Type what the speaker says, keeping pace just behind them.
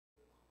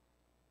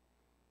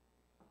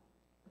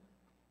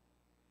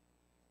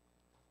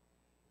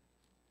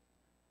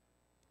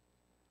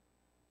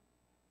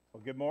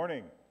Well, good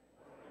morning.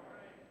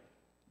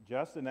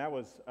 Justin, that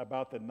was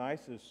about the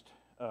nicest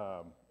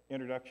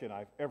introduction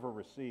I've ever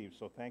received,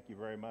 so thank you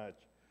very much.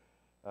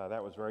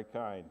 That was very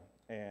kind.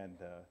 And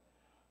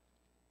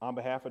on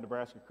behalf of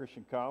Nebraska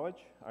Christian College,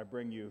 I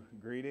bring you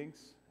greetings.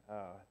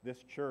 This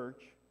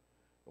church,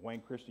 the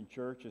Wayne Christian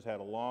Church, has had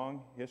a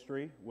long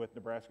history with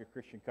Nebraska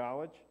Christian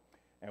College,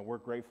 and we're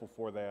grateful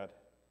for that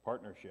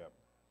partnership.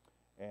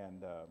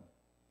 And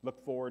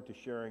look forward to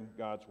sharing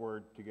God's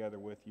Word together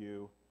with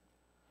you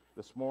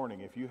this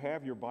morning. If you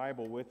have your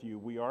Bible with you,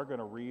 we are going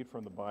to read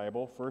from the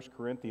Bible. 1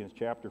 Corinthians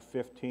chapter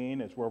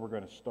 15 is where we're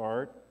going to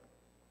start.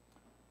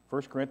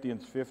 1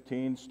 Corinthians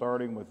 15,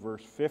 starting with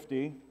verse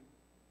 50.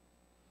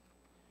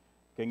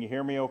 Can you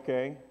hear me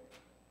okay?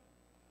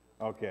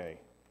 Okay.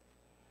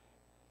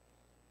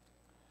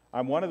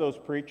 I'm one of those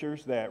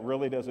preachers that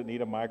really doesn't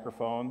need a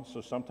microphone,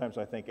 so sometimes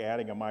I think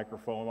adding a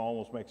microphone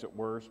almost makes it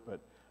worse, but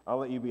I'll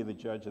let you be the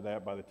judge of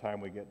that by the time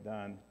we get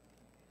done.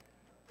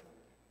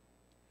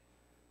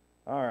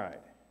 All right.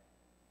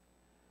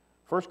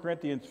 1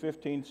 Corinthians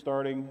 15,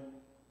 starting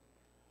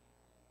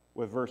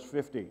with verse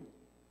 50.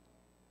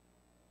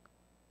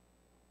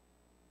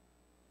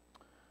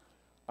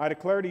 I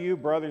declare to you,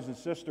 brothers and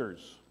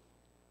sisters,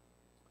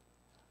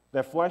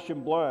 that flesh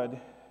and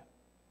blood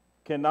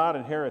cannot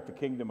inherit the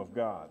kingdom of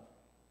God,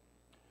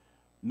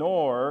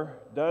 nor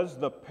does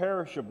the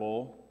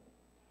perishable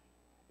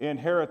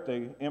inherit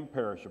the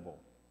imperishable.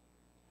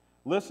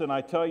 Listen, I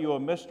tell you a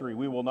mystery.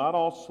 We will not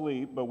all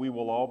sleep, but we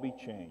will all be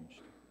changed.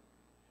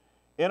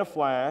 In a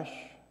flash,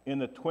 in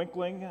the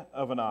twinkling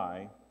of an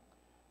eye,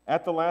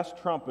 at the last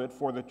trumpet,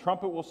 for the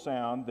trumpet will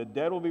sound, the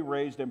dead will be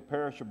raised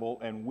imperishable,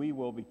 and we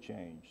will be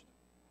changed.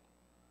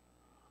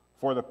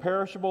 For the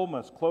perishable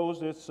must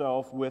clothe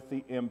itself with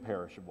the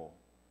imperishable,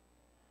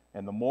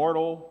 and the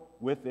mortal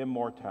with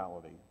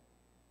immortality.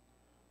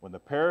 When the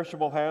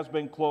perishable has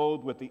been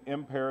clothed with the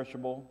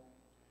imperishable,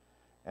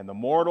 and the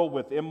mortal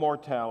with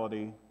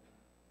immortality,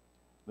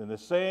 then the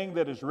saying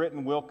that is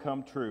written will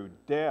come true.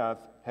 Death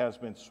has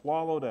been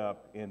swallowed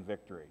up in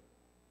victory.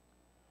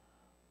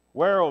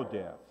 Where, O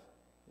death,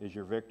 is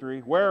your victory?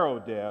 Where, O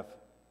death,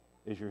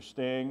 is your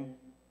sting?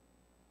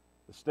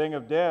 The sting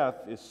of death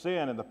is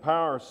sin, and the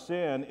power of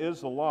sin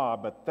is the law,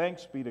 but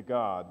thanks be to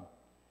God,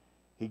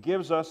 He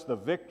gives us the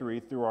victory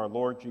through our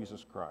Lord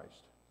Jesus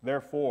Christ.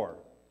 Therefore,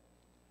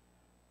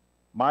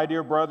 my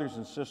dear brothers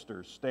and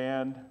sisters,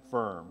 stand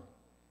firm.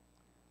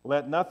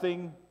 Let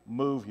nothing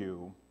move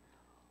you.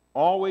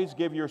 Always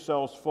give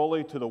yourselves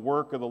fully to the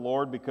work of the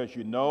Lord, because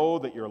you know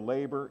that your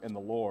labor in the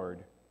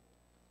Lord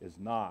is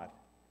not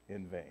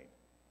in vain.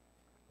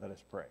 Let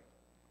us pray.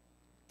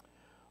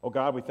 Oh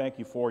God, we thank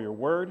you for your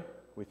word.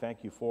 We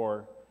thank you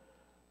for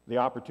the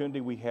opportunity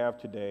we have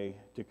today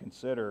to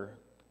consider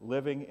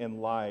living in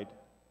light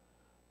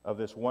of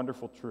this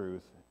wonderful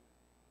truth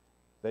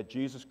that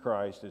Jesus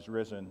Christ is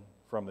risen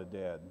from the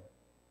dead,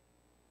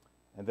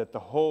 and that the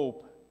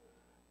hope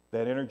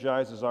that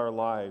energizes our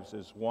lives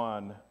is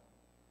one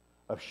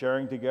of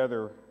sharing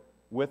together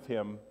with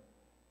Him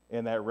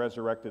in that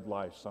resurrected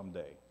life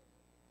someday.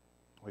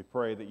 We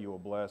pray that you will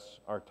bless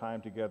our time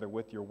together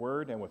with your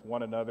word and with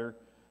one another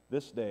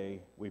this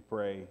day, we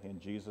pray in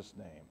Jesus'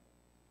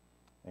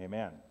 name.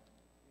 Amen.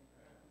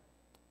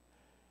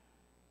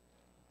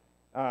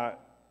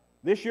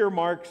 This year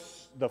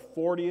marks the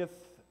 40th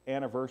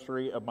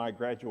anniversary of my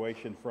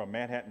graduation from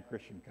Manhattan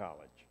Christian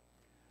College.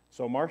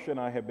 So Marcia and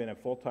I have been in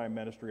full-time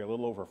ministry a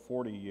little over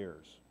 40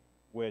 years,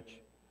 which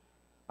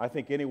I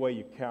think any way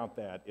you count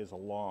that is a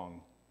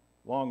long,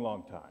 long,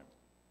 long time.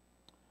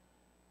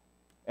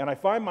 And I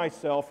find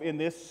myself in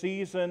this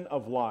season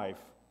of life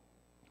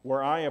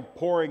where I am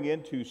pouring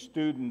into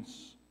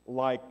students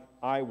like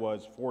I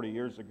was 40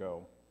 years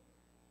ago,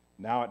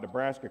 now at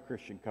Nebraska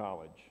Christian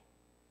College.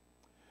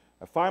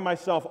 I find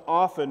myself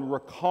often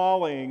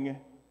recalling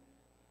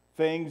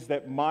things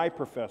that my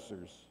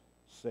professors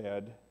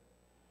said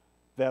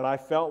that I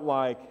felt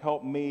like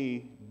helped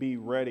me be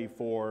ready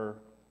for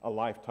a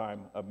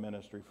lifetime of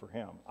ministry for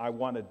Him. I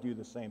want to do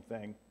the same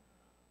thing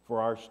for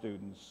our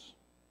students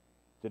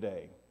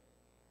today.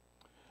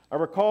 I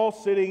recall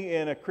sitting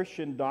in a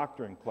Christian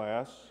doctrine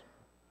class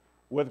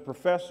with a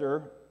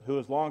professor who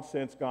has long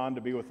since gone to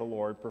be with the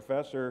Lord,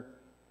 Professor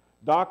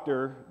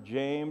Dr.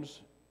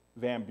 James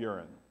Van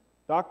Buren.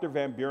 Dr.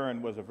 Van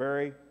Buren was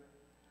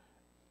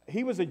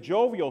he was a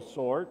jovial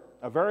sort,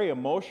 a very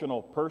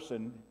emotional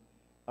person,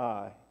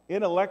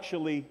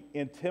 intellectually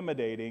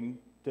intimidating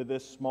to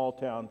this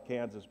small-town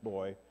Kansas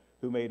boy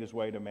who made his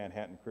way to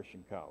Manhattan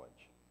Christian College.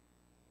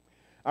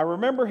 I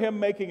remember him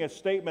making a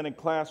statement in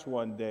class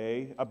one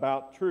day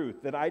about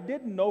truth that I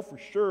didn't know for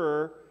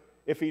sure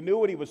if he knew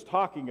what he was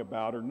talking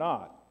about or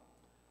not.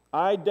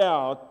 I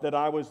doubt that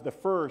I was the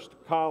first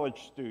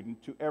college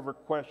student to ever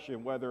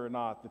question whether or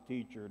not the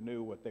teacher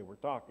knew what they were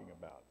talking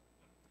about.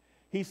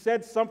 He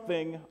said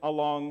something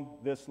along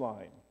this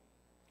line.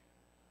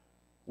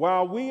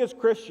 While we as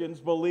Christians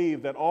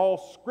believe that all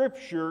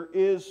Scripture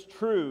is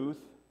truth,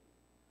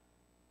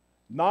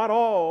 not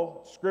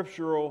all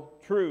scriptural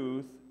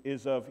truth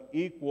is of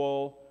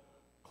equal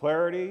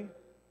clarity,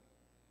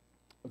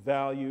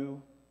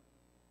 value,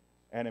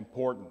 and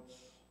importance,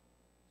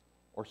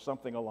 or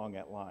something along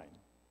that line.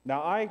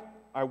 Now,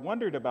 I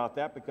wondered about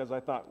that because I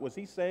thought, was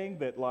he saying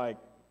that, like,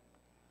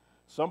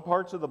 some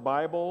parts of the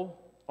Bible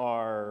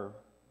are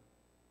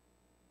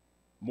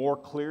more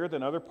clear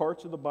than other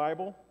parts of the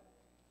Bible?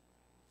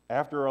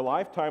 After a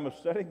lifetime of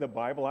studying the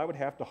Bible, I would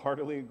have to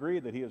heartily agree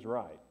that he is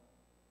right.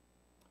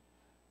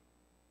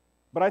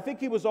 But I think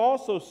he was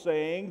also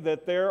saying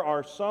that there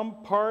are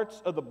some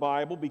parts of the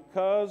Bible,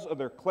 because of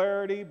their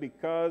clarity,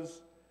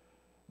 because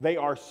they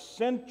are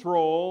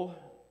central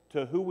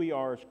to who we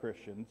are as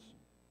Christians,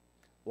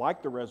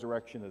 like the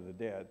resurrection of the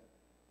dead,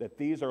 that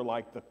these are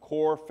like the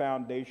core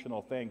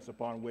foundational things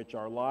upon which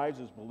our lives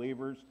as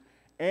believers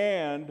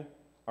and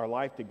our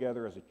life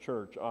together as a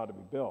church ought to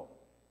be built.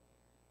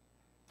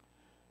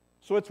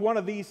 So it's one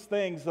of these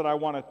things that I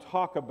want to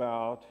talk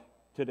about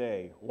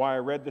today, why I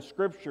read the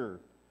scripture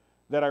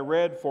that I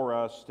read for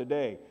us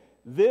today.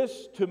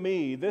 This, to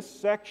me, this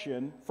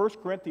section, 1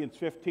 Corinthians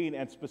 15,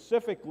 and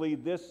specifically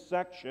this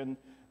section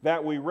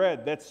that we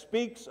read, that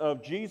speaks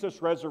of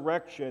Jesus'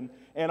 resurrection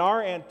and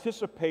our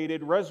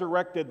anticipated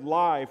resurrected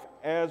life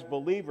as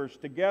believers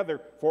together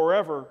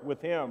forever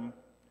with Him,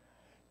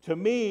 to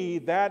me,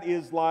 that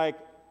is like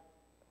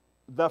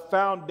the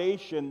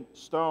foundation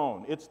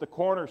stone. It's the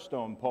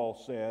cornerstone, Paul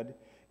said.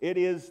 It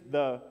is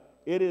the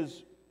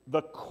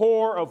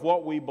core of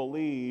what we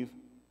believe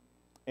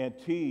and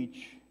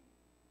teach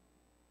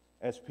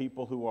as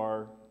people who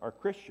are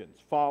Christians,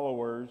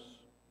 followers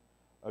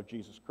of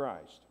Jesus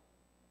Christ.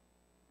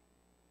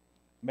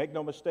 Make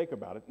no mistake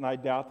about it, and I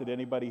doubt that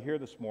anybody here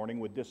this morning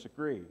would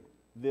disagree.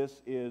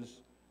 This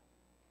is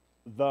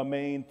the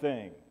main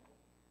thing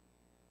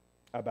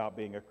about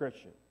being a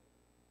Christian.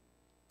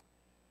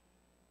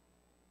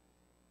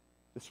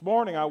 This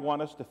morning, I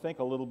want us to think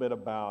a little bit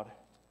about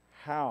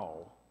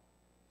how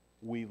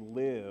we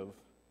live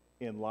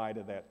in light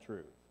of that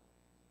truth.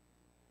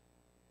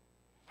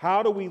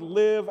 How do we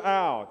live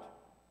out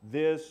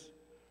this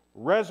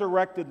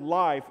resurrected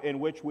life in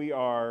which we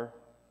are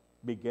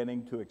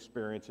beginning to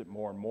experience it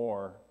more and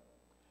more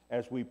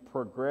as we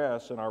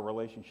progress in our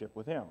relationship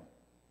with Him?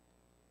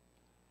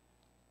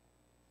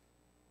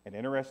 And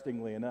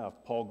interestingly enough,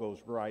 Paul goes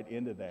right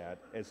into that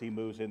as he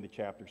moves into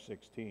chapter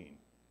 16.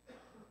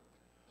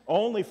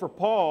 Only for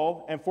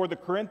Paul and for the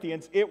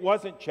Corinthians, it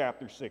wasn't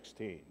chapter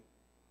 16.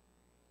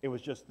 It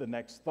was just the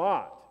next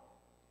thought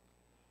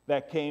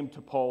that came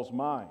to Paul's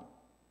mind.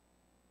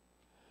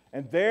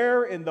 And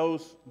there in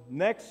those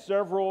next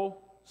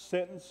several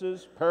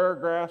sentences,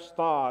 paragraphs,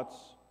 thoughts,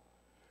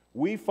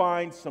 we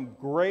find some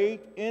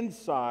great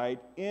insight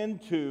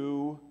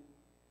into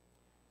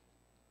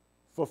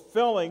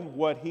fulfilling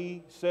what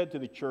he said to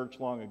the church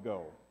long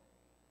ago.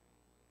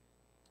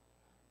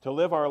 To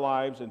live our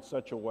lives in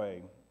such a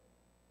way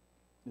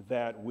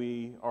that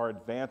we are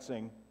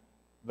advancing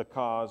the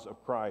cause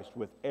of Christ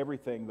with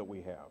everything that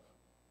we have.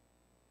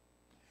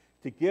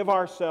 To give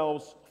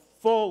ourselves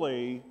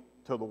fully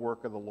to the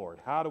work of the Lord.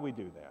 How do we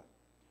do that?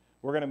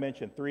 We're going to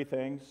mention three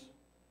things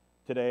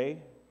today.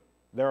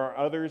 There are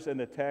others in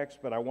the text,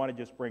 but I want to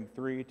just bring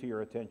three to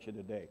your attention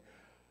today.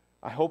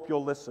 I hope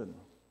you'll listen,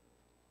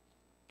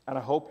 and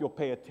I hope you'll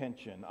pay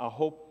attention. I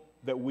hope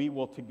that we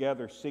will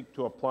together seek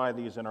to apply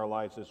these in our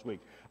lives this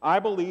week. I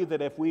believe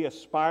that if we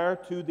aspire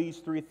to these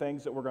three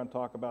things that we're going to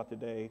talk about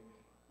today,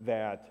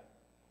 that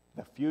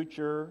the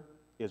future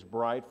is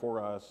bright for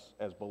us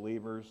as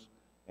believers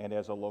and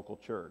as a local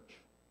church.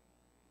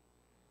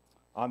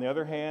 On the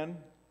other hand,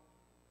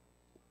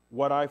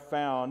 what I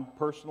found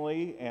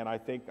personally, and I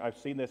think I've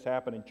seen this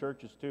happen in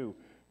churches too,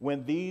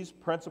 when these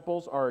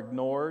principles are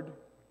ignored,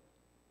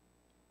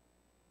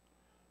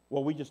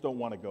 well, we just don't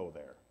want to go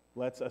there.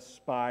 Let's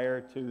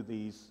aspire to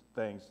these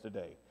things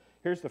today.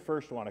 Here's the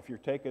first one. If you're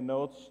taking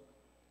notes,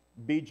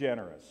 be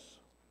generous.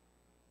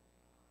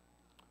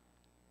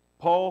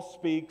 Paul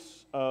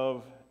speaks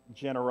of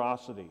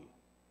generosity.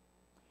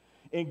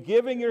 In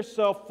giving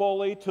yourself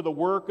fully to the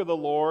work of the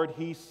Lord,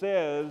 he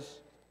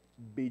says,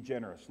 be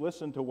generous.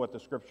 Listen to what the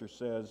scripture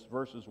says,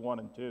 verses 1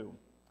 and 2.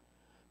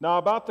 Now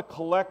about the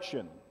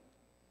collection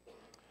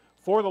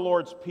for the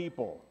Lord's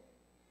people,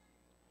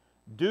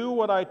 do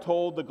what I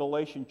told the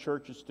Galatian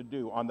churches to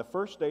do. On the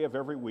first day of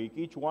every week,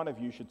 each one of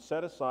you should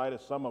set aside a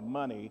sum of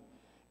money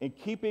in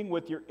keeping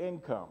with your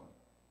income,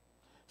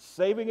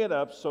 saving it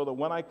up so that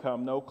when I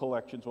come, no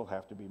collections will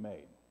have to be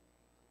made.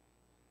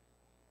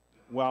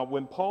 Well,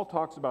 when Paul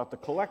talks about the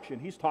collection,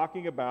 he's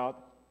talking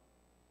about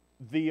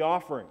the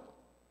offering.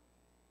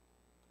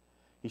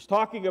 He's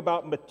talking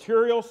about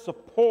material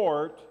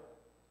support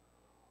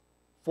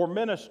for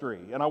ministry.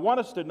 And I want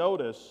us to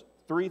notice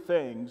three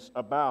things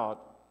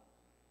about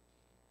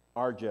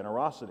our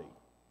generosity.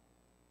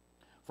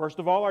 First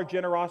of all, our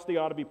generosity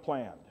ought to be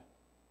planned.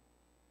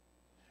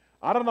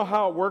 I don't know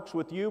how it works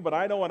with you, but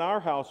I know in our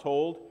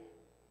household,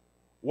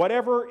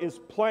 whatever is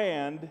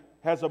planned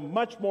has a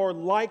much more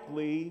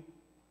likelihood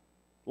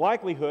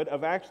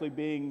of actually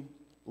being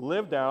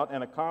lived out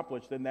and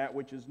accomplished than that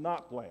which is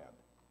not planned.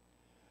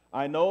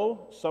 I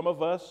know some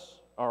of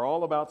us are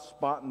all about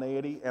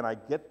spontaneity, and I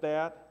get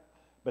that,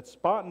 But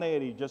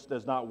spontaneity just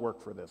does not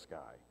work for this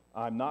guy.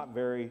 I'm not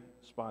very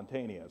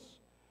spontaneous.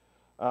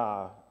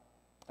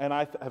 And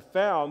I have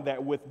found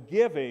that with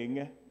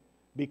giving,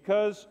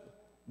 because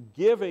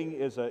giving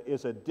is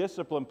a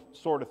disciplined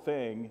sort of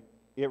thing,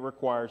 it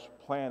requires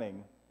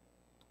planning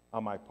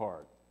on my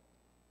part.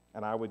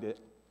 And I would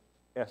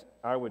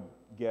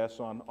guess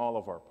on all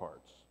of our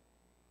parts.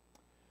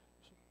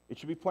 It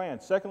should be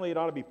planned. Secondly, it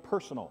ought to be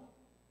personal.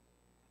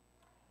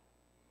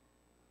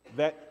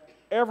 That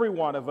every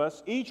one of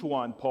us, each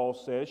one, Paul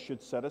says,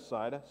 should set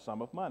aside a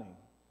sum of money.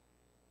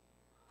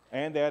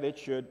 And that it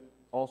should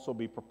also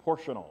be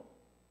proportional.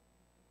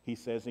 He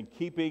says, in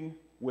keeping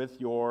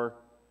with your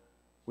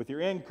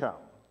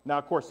income. Now,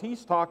 of course,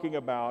 he's talking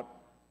about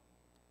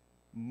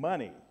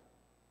money.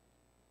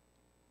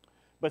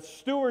 But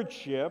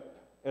stewardship,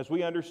 as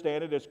we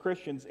understand it as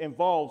Christians,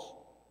 involves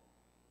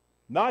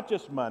not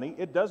just money.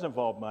 It does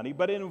involve money,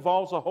 but it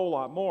involves a whole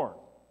lot more.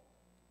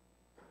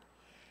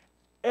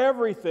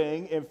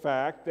 Everything, in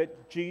fact,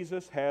 that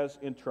Jesus has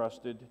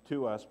entrusted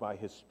to us by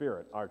His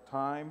Spirit. Our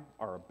time,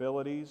 our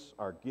abilities,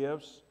 our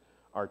gifts,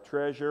 our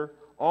treasure,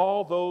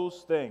 all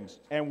those things.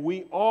 And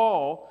we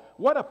all,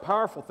 what a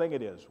powerful thing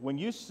it is. When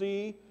you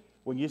see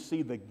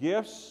the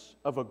gifts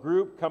of a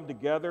group come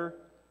together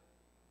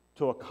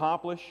to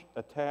accomplish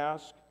a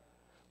task,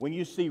 when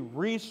you see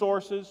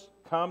resources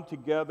come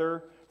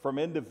together from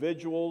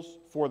individuals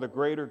for the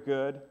greater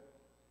good,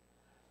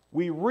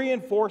 we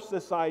reinforce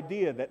this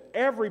idea that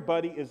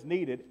everybody is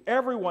needed,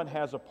 everyone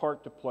has a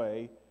part to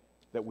play,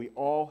 that we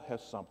all have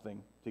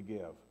something to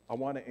give. I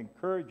want to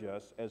encourage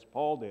us, as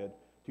Paul did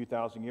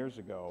 2,000 years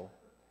ago,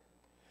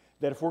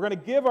 that if we're going to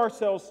give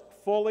ourselves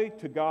fully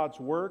to God's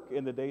work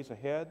in the days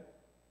ahead,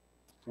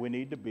 we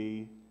need to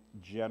be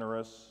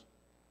generous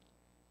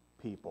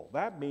people.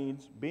 That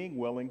means being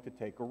willing to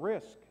take a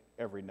risk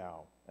every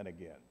now and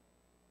again.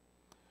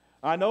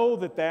 I know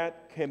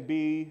that can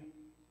be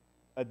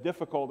a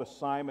difficult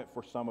assignment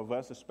for some of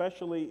us,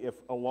 especially if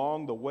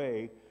along the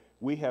way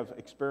we have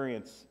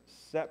experienced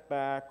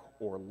setback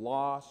or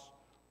loss,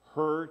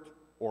 hurt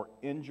or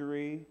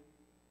injury.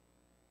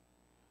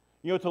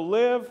 You know, to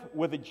live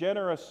with a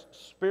generous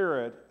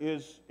spirit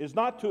is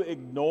not to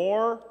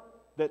ignore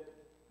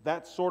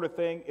that sort of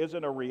thing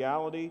isn't a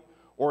reality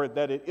or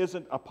that it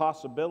isn't a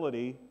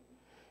possibility.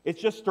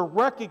 It's just to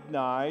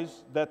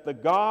recognize that the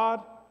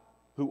God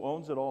who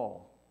owns it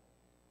all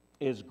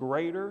is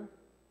greater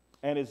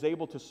and is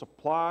able to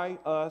supply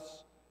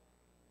us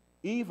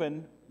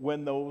even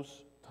when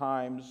those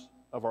times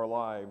of our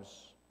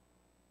lives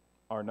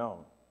are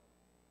known.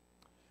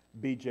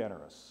 Be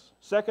generous.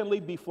 Secondly,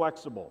 be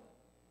flexible.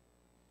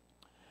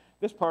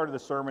 This part of the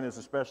sermon is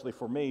especially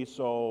for me,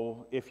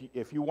 so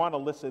if you want to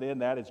listen in,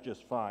 that is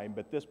just fine,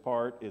 but this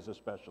part is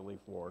especially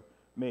for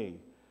me.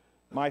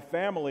 My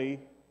family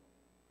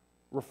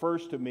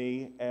refers to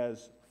me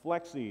as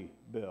Flexi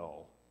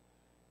Bill,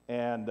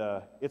 and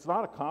it's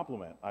not a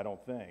compliment, I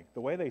don't think.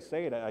 The way they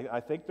say it,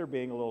 I think they're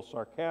being a little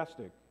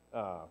sarcastic,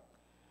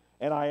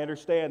 and I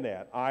understand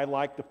that. I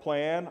like to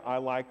plan. I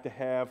like to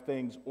have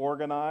things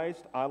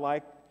organized. I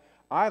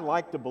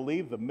like to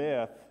believe the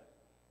myth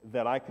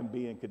that I can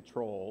be in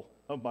control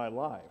of my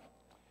life.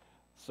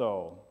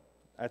 So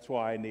that's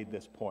why I need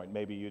this point.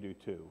 Maybe you do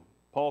too.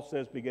 Paul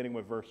says, beginning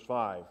with verse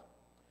 5,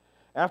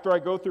 after I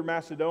go through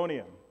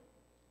Macedonia,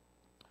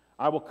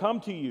 I will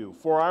come to you,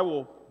 for I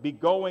will be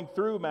going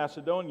through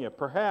Macedonia.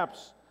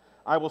 Perhaps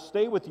I will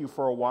stay with you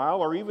for a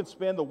while or even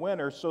spend the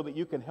winter so that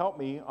you can help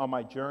me on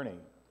my journey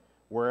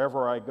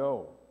wherever I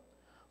go.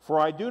 For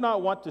I do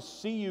not want to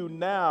see you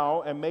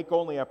now and make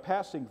only a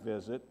passing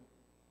visit.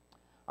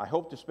 I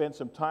hope to spend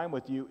some time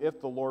with you if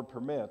the Lord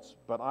permits,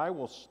 but I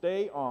will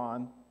stay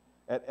on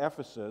at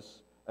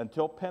Ephesus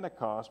until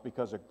Pentecost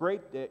because a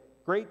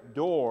great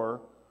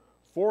door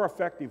for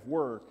effective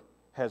work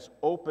has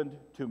opened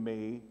to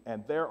me,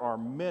 and there are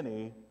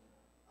many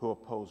who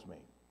oppose me.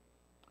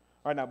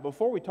 All right, now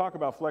before we talk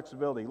about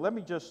flexibility, let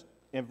me just,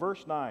 in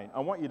verse 9, I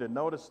want you to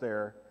notice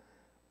there,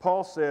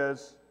 Paul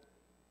says,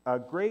 a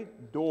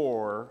great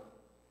door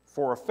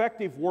for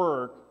effective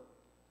work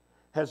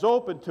has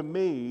opened to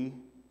me,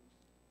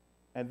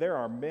 and there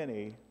are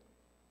many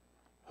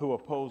who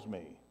oppose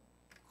me.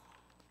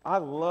 I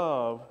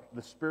love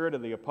the spirit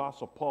of the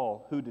Apostle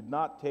Paul, who did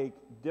not take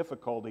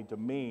difficulty to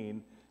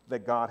mean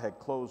that God had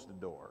closed the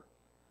door.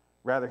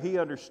 Rather, he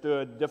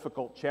understood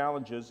difficult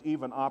challenges,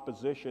 even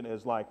opposition,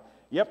 as like,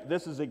 yep,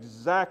 this is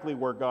exactly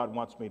where God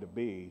wants me to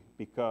be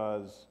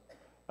because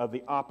of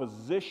the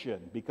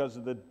opposition, because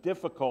of the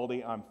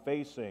difficulty I'm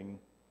facing.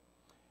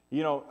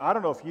 You know, I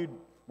don't know if you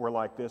were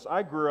like this.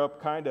 I grew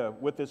up kind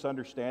of with this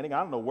understanding.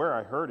 I don't know where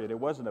I heard it. It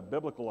wasn't a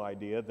biblical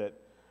idea that,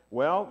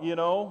 well, you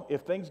know,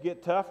 if things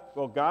get tough,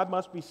 well, God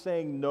must be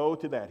saying no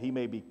to that. He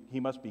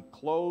must be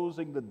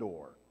closing the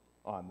door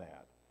on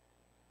that.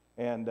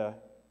 And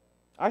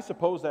I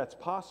suppose that's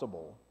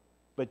possible,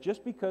 but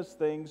just because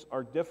things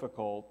are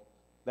difficult,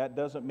 that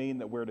doesn't mean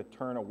that we're to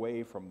turn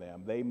away from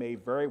them. They may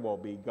very well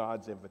be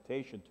God's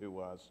invitation to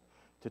us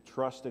to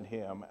trust in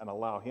Him and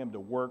allow Him to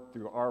work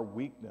through our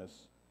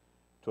weakness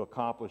to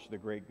accomplish the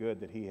great good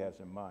that he has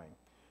in mind.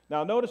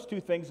 Now, notice two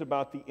things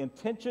about the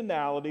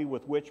intentionality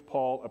with which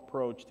Paul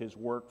approached his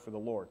work for the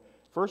Lord.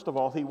 First of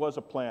all, he was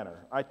a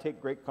planner. I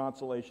take great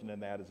consolation in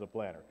that as a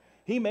planner.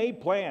 He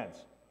made plans.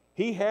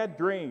 He had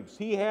dreams.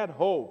 He had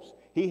hopes.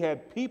 He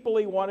had people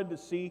he wanted to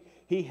see.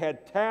 He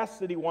had tasks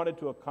that he wanted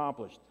to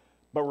accomplish.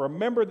 But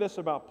remember this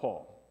about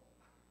Paul.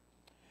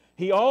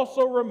 He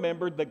also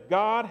remembered that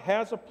God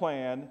has a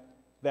plan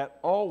that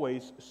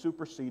always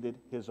superseded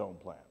his own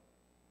plan.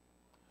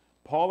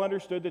 Paul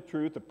understood the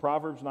truth of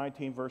Proverbs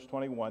 19, verse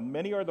 21.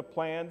 Many are the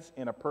plans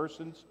in a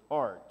person's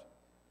heart,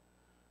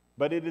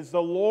 but it is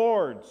the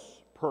Lord's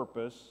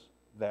purpose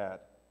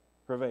that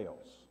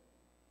prevails.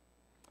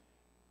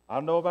 I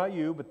don't know about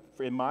you, but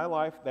in my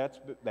life,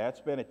 that's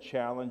been a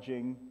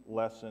challenging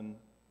lesson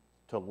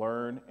to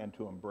learn and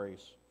to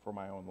embrace for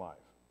my own life.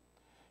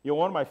 You know,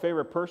 one of my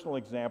favorite personal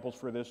examples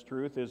for this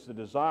truth is the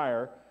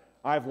desire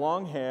I've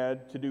long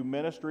had to do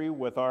ministry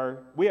with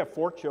we have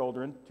 4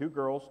 children, 2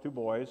 girls, 2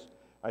 boys.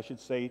 I should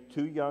say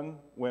 2 young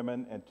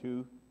women and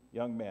 2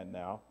 young men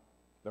now.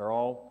 They're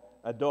all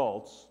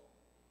adults.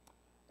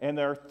 And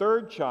their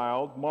 3rd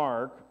child,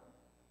 Mark,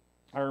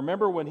 I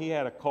remember when he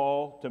had a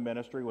call to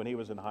ministry when he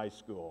was in high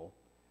school.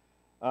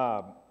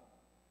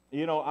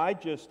 You know,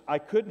 I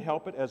couldn't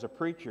help it as a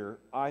preacher.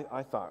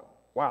 I thought,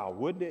 wow,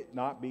 wouldn't it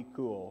not be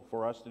cool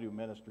for us to do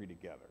ministry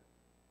together?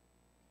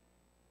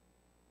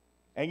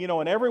 And you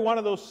know, in every one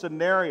of those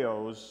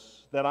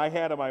scenarios that I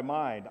had in my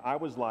mind, I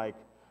was like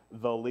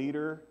the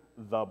leader,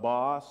 the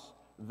boss,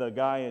 the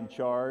guy in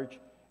charge,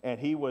 and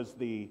he was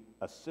the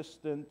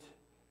assistant,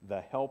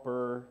 the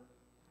helper,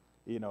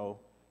 you know.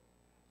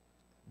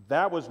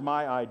 That was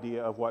my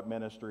idea of what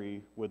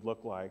ministry would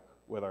look like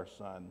with our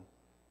son,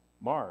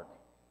 Mark.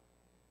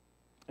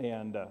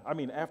 And, I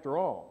mean, after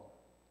all,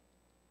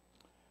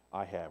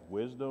 I have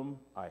wisdom,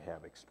 I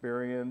have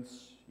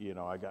experience, you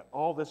know, I got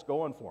all this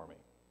going for me.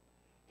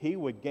 He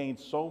would gain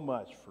so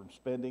much from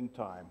spending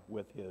time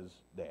with his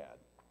dad.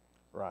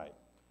 Right.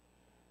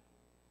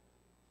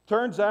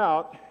 Turns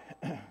out,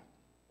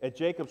 at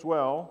Jacob's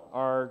Well,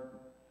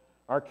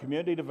 our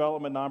community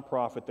development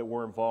nonprofit that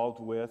we're involved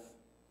with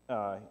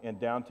in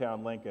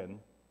downtown Lincoln,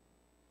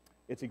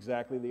 it's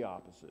exactly the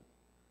opposite.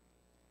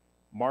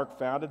 Mark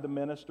founded the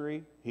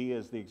ministry. He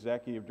is the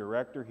executive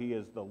director. He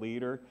is the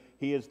leader.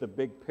 He is the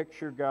big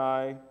picture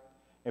guy.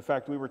 In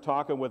fact, we were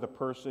talking with a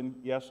person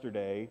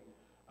yesterday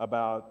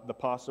about the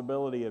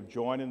possibility of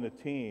joining the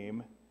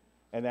team,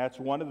 and that's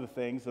one of the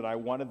things that I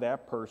wanted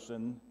that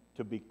person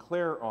to be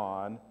clear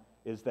on,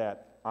 is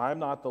that I'm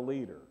not the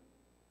leader.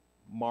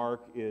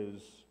 Mark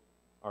is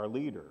our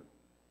leader.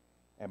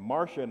 And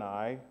Marcia and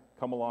I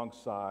come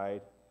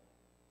alongside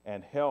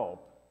and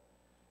help.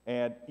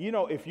 And you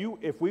know,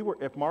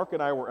 if Mark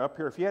and I were up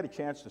here, if you had a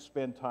chance to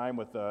spend time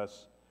with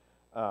us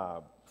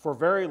for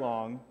very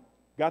long,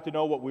 got to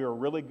know what we were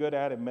really good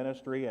at in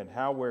ministry and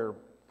how we're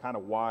kind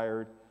of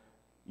wired,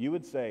 you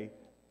would say,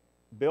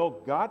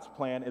 Bill, God's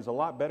plan is a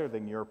lot better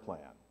than your plan.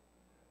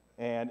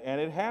 And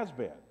it has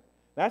been.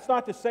 That's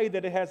not to say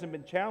that it hasn't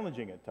been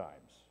challenging at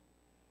times.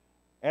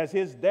 As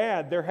his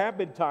dad, there have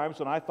been times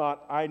when I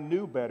thought I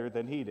knew better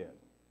than he did.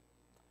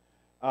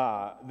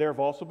 There have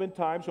also been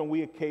times when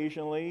we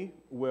occasionally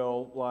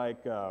will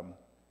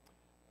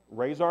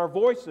raise our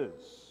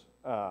voices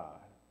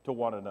to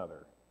one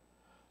another.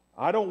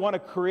 I don't want to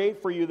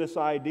create for you this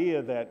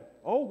idea that,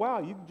 oh wow,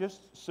 you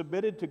just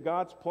submitted to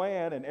God's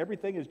plan and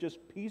everything is just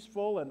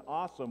peaceful and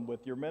awesome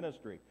with your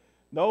ministry.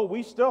 No,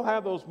 we still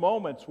have those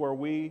moments where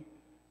we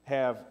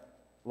have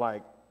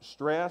like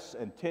stress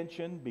and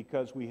tension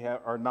because we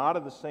are not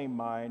of the same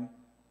mind,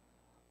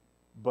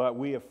 but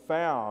we have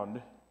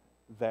found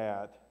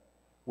that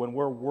when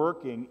we're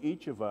working,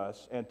 each of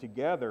us, and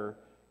together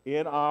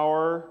in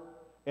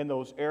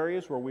those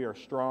areas where we are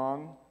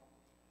strong,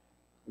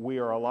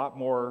 we're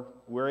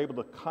able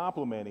to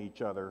complement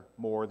each other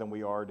more than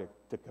we are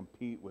to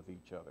compete with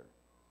each other.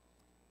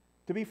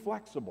 To be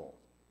flexible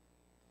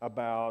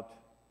about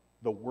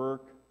the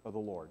work of the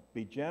Lord.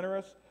 Be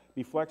generous,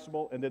 be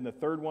flexible, and then the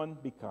third one,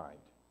 be kind.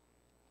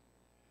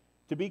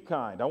 To be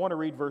kind. I want to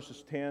read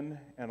verses 10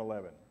 and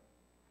 11.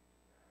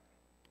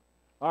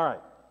 All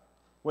right.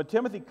 When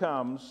Timothy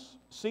comes,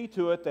 see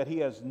to it that he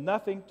has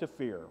nothing to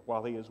fear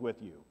while he is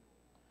with you.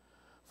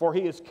 For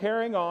he is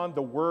carrying on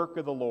the work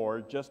of the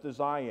Lord just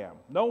as I am.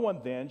 No one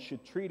then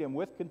should treat him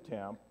with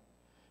contempt.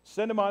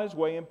 Send him on his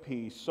way in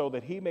peace so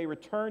that he may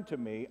return to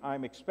me.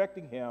 I'm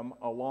expecting him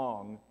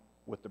along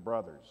with the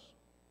brothers.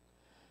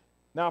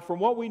 Now, from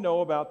what we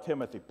know about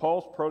Timothy,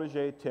 Paul's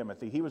protege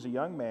Timothy, he was a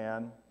young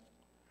man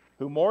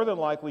who more than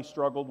likely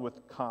struggled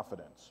with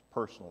confidence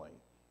personally.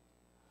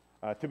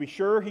 To be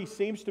sure, he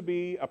seems to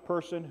be a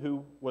person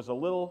who was a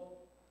little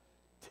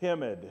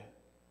timid.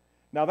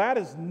 Now, that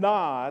is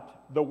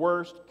not the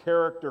worst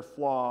character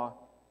flaw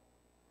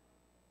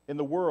in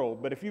the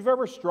world, but if you've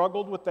ever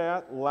struggled with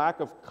that, lack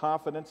of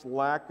confidence,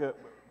 lack of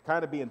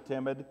kind of being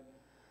timid,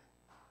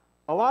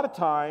 a lot of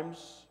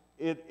times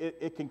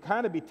it can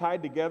kind of be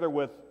tied together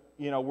with,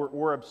 you know,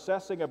 we're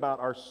obsessing about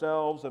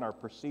ourselves and our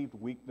perceived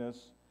weakness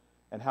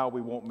and how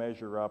we won't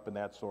measure up and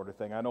that sort of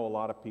thing. I know a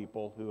lot of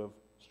people who have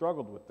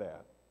struggled with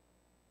that.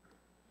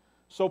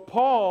 So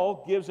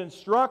Paul gives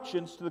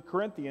instructions to the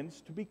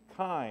Corinthians to be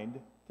kind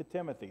to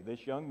Timothy,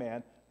 this young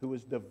man who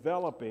is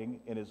developing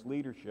in his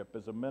leadership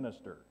as a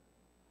minister.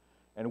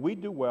 And we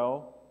do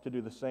well to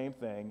do the same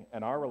thing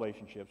in our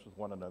relationships with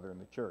one another in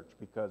the church,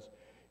 because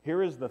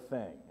here is the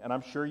thing, and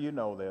I'm sure you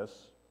know this,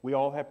 we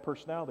all have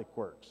personality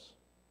quirks.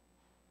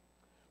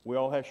 We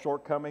all have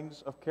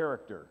shortcomings of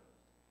character.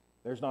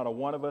 There's not a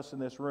one of us in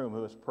this room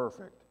who is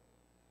perfect.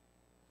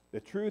 The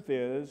truth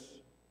is,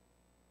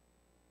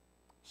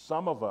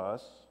 some of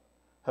us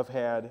have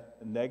had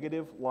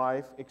negative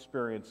life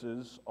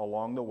experiences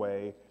along the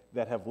way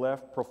that have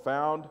left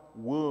profound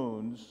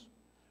wounds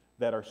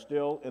that are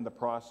still in the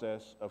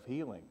process of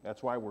healing.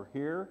 That's why we're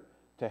here,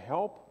 to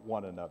help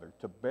one another,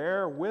 to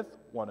bear with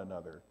one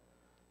another,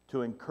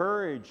 to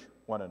encourage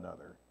one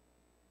another.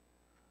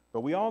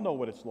 But we all know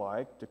what it's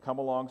like to come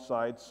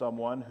alongside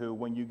someone who,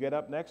 when you get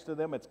up next to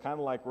them, it's kind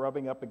of like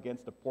rubbing up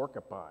against a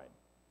porcupine.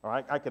 All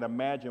right? I can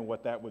imagine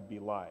what that would be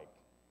like.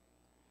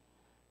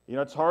 You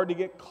know, it's hard to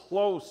get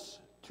close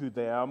to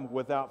them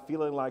without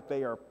feeling like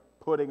they are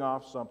putting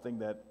off something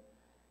that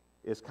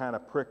is kind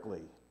of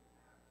prickly.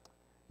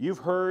 You've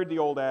heard the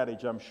old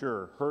adage, I'm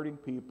sure, hurting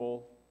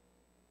people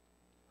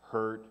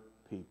hurt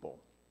people.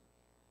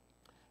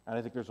 And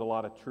I think there's a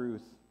lot of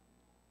truth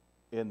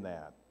in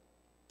that.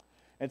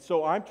 And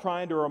so I'm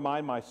trying to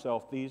remind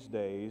myself these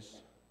days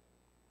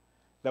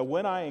that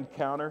when I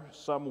encounter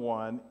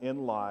someone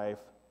in life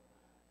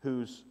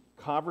whose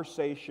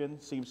conversation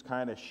seems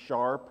kind of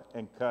sharp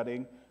and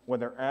cutting, when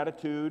their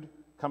attitude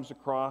comes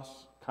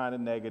across kind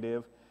of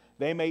negative,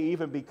 they may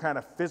even be kind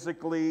of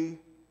physically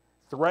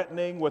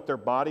threatening with their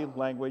body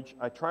language,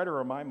 I try to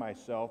remind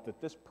myself that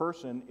this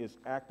person is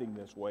acting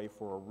this way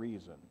for a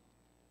reason.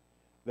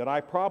 That I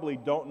probably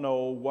don't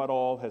know what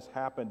all has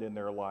happened in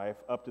their life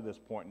up to this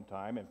point in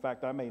time. In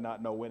fact, I may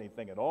not know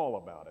anything at all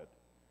about it.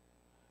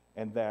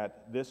 And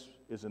that this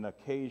is an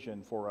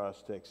occasion for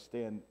us to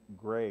extend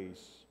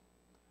grace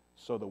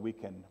so that we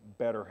can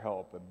better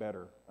help and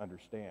better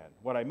understand.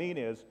 What I mean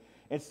is,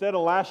 instead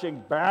of lashing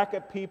back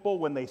at people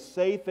when they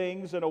say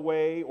things in a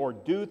way or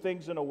do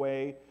things in a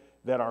way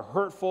that are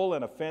hurtful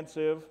and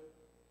offensive,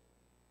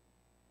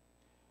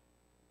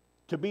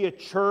 to be a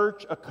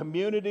church, a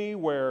community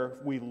where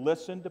we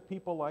listen to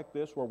people like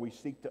this, where we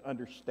seek to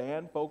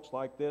understand folks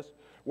like this,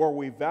 where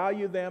we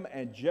value them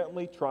and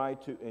gently try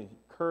to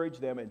encourage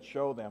them and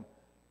show them,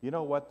 you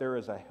know what, there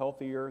is a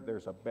healthier,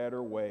 there's a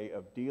better way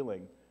of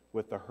dealing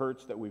with the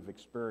hurts that we've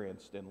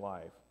experienced in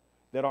life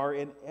that are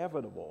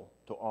inevitable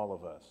to all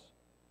of us.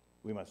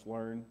 We must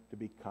learn to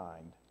be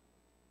kind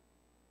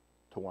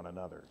to one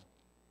another.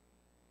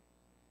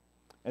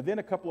 And then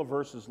a couple of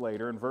verses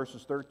later, in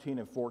verses 13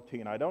 and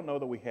 14, I don't know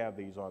that we have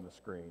these on the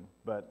screen,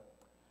 but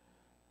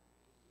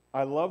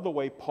I love the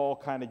way Paul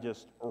kind of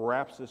just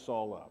wraps this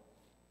all up.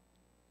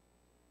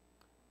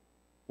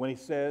 When he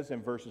says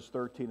in verses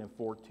 13 and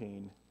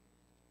 14,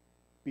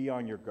 be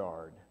on your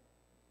guard.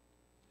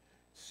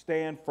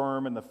 Stand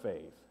firm in the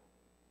faith.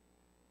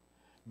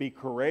 Be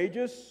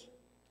courageous,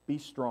 be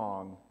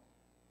strong,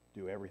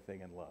 do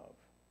everything in love.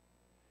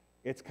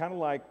 It's kind of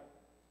like,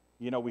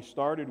 you know, we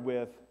started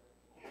with,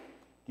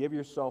 give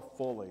yourself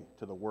fully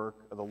to the work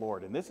of the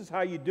Lord. And this is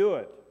how you do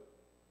it.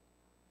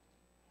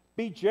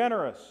 Be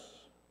generous.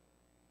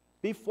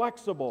 Be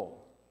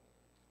flexible.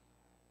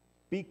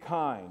 Be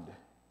kind.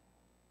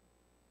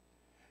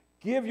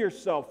 Give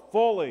yourself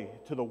fully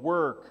to the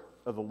work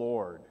of the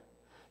Lord.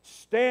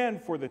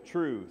 Stand for the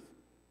truth.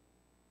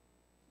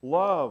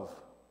 Love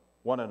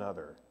one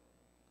another.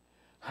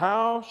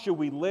 How should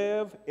we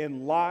live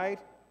in light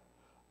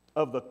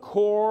of the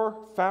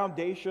core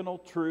foundational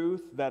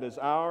truth that is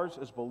ours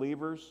as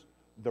believers,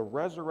 the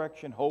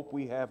resurrection hope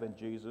we have in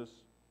Jesus?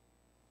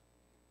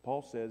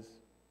 Paul says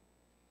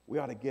we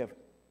ought to give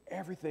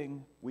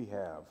everything we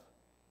have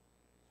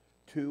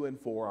to and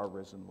for our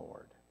risen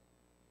Lord.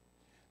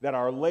 That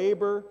our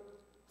labor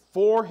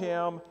for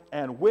Him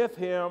and with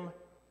Him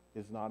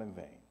is not in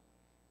vain.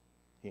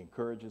 He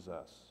encourages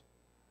us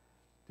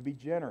to be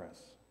generous,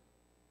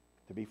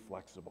 to be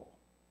flexible,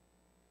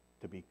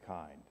 to be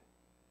kind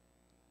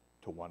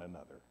to one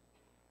another.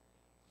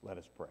 Let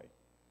us pray.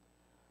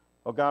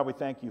 Oh God, we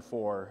thank you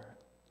for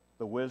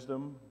the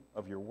wisdom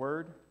of your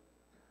word,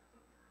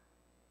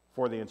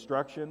 for the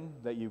instruction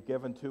that you've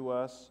given to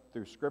us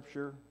through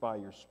Scripture by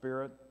your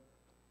Spirit.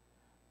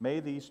 May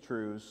these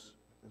truths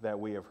that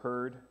we have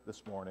heard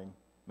this morning,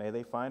 may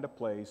they find a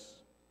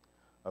place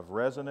of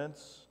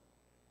resonance,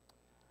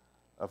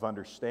 of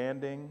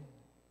understanding,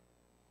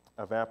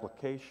 of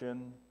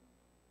application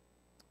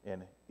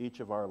in each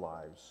of our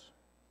lives.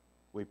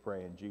 We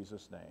pray in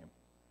Jesus' name.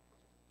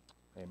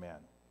 Amen.